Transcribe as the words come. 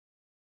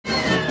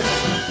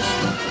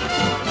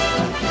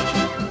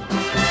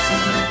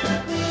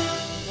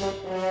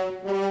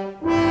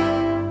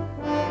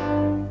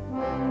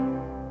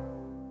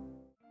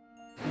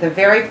The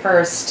very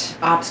first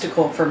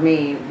obstacle for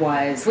me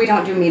was we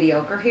don't do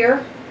mediocre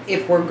here.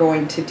 If we're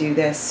going to do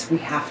this, we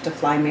have to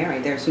fly Mary.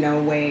 There's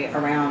no way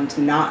around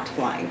not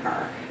flying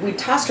her. We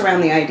tossed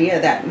around the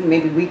idea that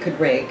maybe we could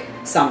rig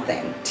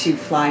something to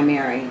fly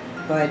Mary,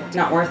 but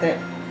not worth it.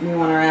 We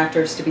want our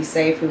actors to be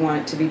safe. We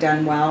want it to be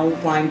done well.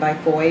 Flying by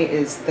Foy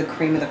is the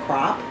cream of the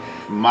crop.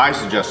 My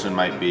suggestion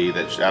might be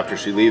that after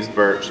she leaves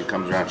Bert, she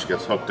comes around, she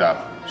gets hooked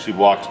up, she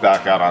walks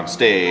back out on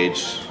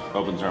stage,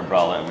 opens her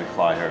umbrella, and we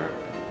fly her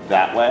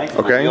that way. Okay.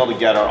 We'll be able to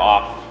get her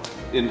off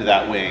into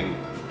that wing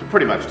to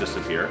pretty much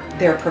disappear.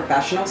 They're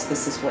professionals.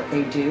 This is what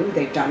they do.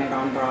 They've done it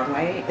on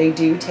Broadway. They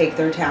do take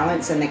their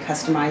talents and they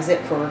customize it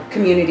for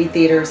community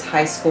theaters,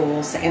 high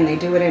schools, and they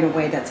do it in a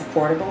way that's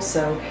affordable,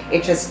 so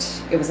it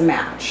was a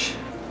match.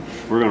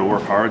 We're going to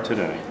work hard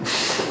today.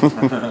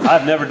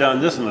 I've never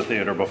done this in the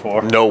theater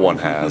before. No one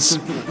has.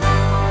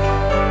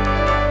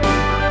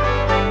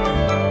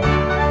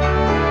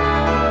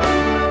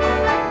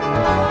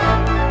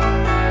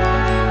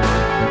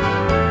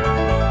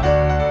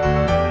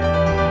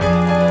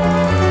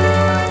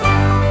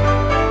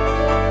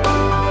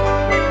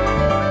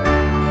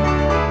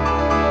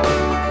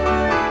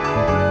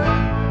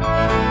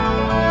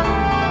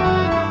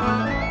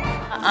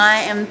 I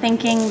am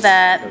thinking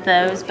that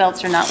those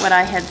belts are not what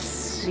I had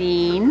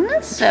seen,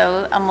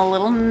 so I'm a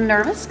little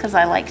nervous because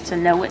I like to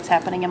know what's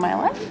happening in my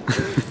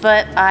life,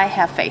 but I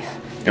have faith.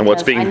 And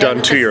what's being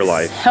done to your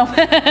life?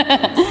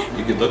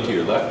 You could look to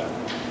your left.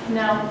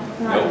 No,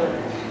 not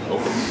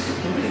Nope.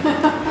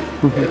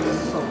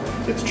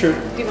 It's true.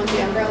 Do you want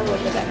the umbrella?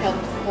 Would that help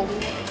hold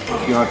it?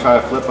 If you want to try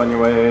a flip on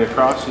your way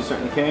across, you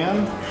certainly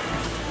can.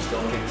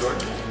 Still kick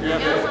George.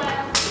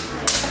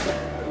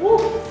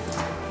 Woo.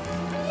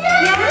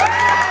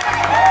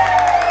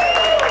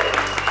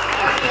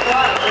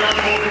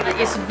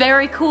 It's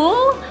very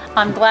cool.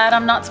 I'm glad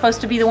I'm not supposed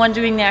to be the one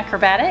doing the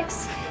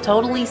acrobatics.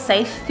 Totally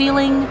safe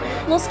feeling.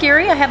 A little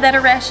scary. I have that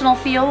irrational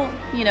feel,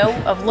 you know,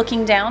 of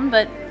looking down,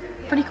 but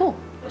pretty cool.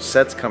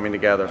 Sets coming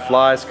together,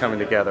 flies coming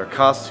together,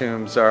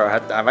 costumes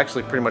I've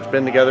actually pretty much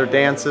been together,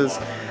 dances.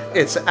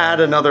 It's add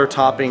another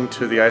topping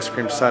to the ice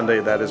cream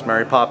sundae that is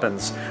Mary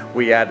Poppins.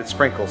 We added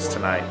sprinkles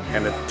tonight,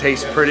 and it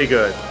tastes pretty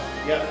good.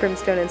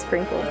 Brimstone and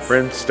sprinkles.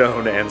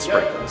 Brimstone and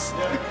sprinkles.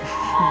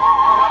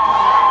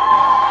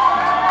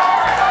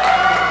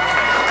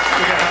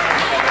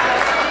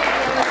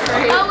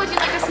 Oh, would you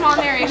like a small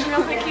narration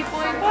real quick, Keith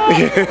Boyd?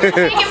 You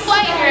can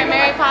play here at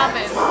Mary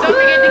Poppins. Don't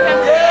forget to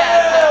come